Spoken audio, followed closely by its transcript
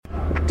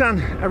Dan,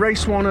 a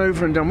race one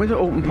over and done with at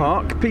Alton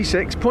Park,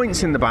 P6,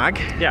 points in the bag.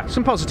 Yeah.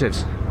 Some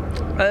positives?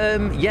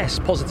 Yes,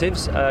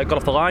 positives. Got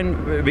off the line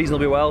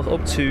reasonably well,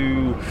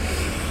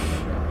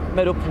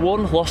 made up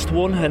one, lost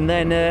one, and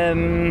then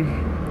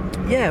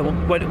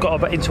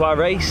got into our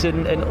race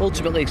and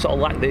ultimately sort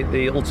of lacked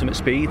the ultimate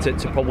speed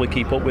to probably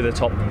keep up with the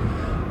top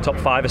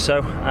five or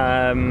so.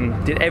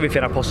 Did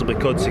everything I possibly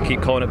could to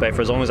keep Colin at bay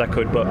for as long as I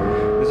could, but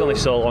there's only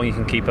so long you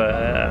can keep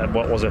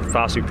what was a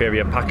far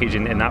superior package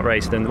in that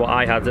race than what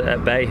I had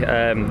at bay.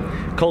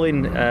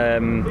 Colin,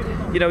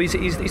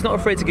 he's not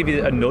afraid to give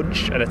you a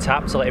nudge and a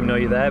tap to let him know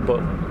you're there,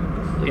 but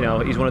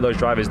he's one of those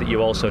drivers that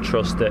you also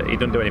trust that he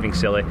doesn't do anything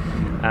silly.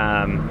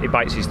 He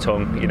bites his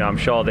tongue. I'm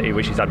sure that he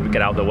wishes I'd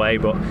get out of the way,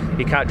 but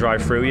he can't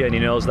drive through you, and he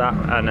knows that,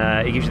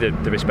 and he gives you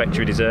the respect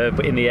you deserve.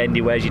 But in the end,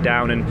 he wears you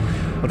down, and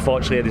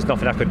unfortunately, there's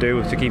nothing I could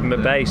do to keep him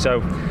at bay.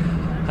 So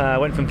I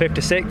went from 5th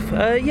to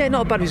 6th.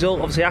 Not a bad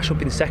result. Obviously, Ash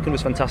up in 2nd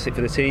was fantastic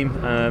for the team.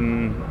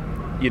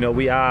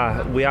 We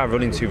are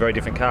running two very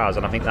different cars,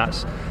 and I think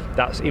that's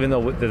even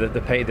though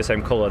they're painted the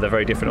same colour, they're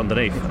very different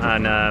underneath.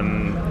 And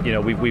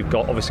we've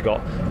got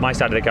my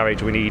side of the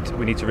garage. We need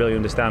to really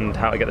understand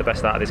how to get the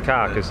best out of this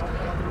car, because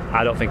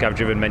I don't think I've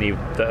driven many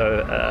that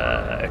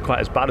are quite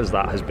as bad as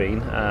that has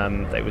been.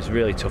 It was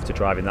really tough to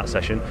drive in that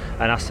session,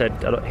 and I said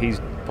he's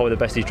probably the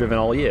best he's driven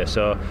all year.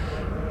 So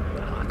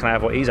can I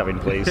have what he's having,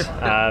 please?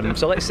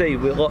 So let's see.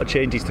 With a lot of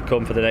changes to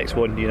come for the next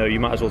one. You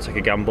might as well take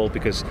a gamble,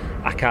 because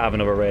I can't have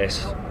another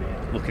race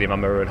looking in my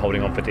mirror and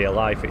holding on for dear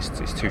life. It's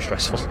too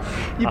stressful.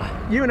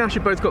 You and Ash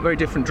have both got very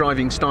different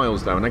driving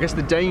styles, though, and I guess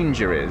the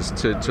danger is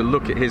to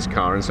look at his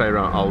car and say,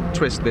 right, I'll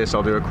twist this,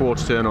 I'll do a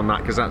quarter turn on that,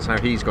 because that's how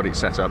he's got it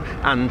set up,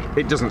 and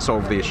it doesn't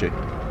solve the issue.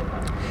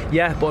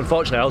 Yeah, but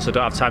unfortunately I also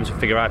don't have time to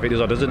figure out if it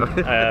does or doesn't.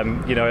 At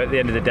the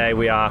end of the day,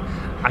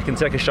 I can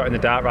take a shot in the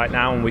dark right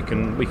now, and we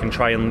can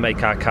try and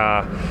make our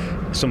car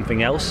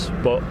something else,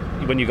 but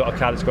when you've got a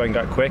car that's going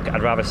that quick,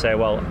 I'd rather say,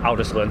 well, I'll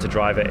just learn to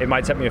drive it. It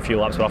might take me a few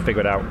laps, but I'll figure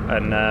it out.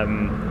 And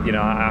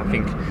I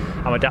think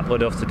I'm adaptable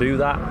enough to do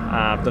that.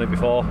 I've done it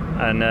before,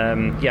 and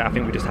I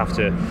think we just have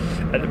to.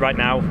 Right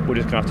now, we're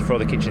just going to have to throw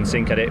the kitchen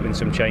sink at it with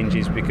some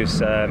changes,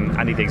 because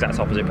I need the exact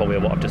opposite probably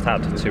of what I've just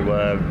had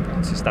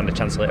to stand a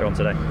chance later on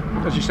today.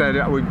 As you said,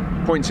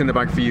 points in the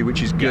bag for you,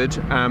 which is good,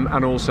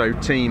 and also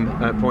team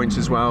points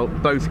as well.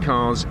 Both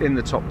cars in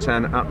the top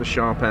 10 at the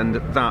sharp end.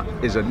 That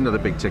is another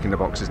big tick in the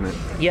box, isn't it?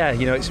 Yeah,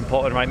 it's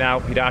important right now.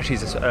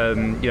 Ashley's,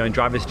 in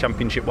drivers'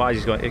 championship wise,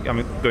 he's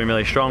going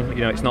really strong.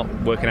 It's not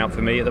working out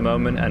for me at the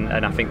moment,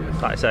 and I think,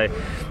 like I say,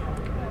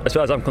 as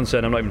far as I'm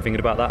concerned, I'm not even thinking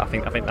about that. I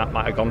think that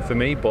might have gone for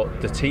me,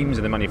 but the teams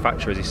and the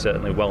manufacturers is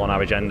certainly well on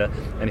our agenda.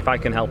 And if I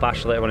can help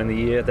Ash later on in the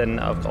year, then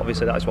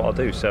obviously that's what I'll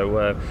do.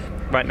 So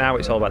right now,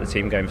 it's all about the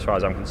team game as far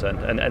as I'm concerned.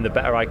 And the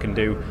better I can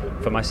do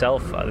for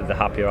myself, the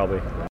happier I'll be.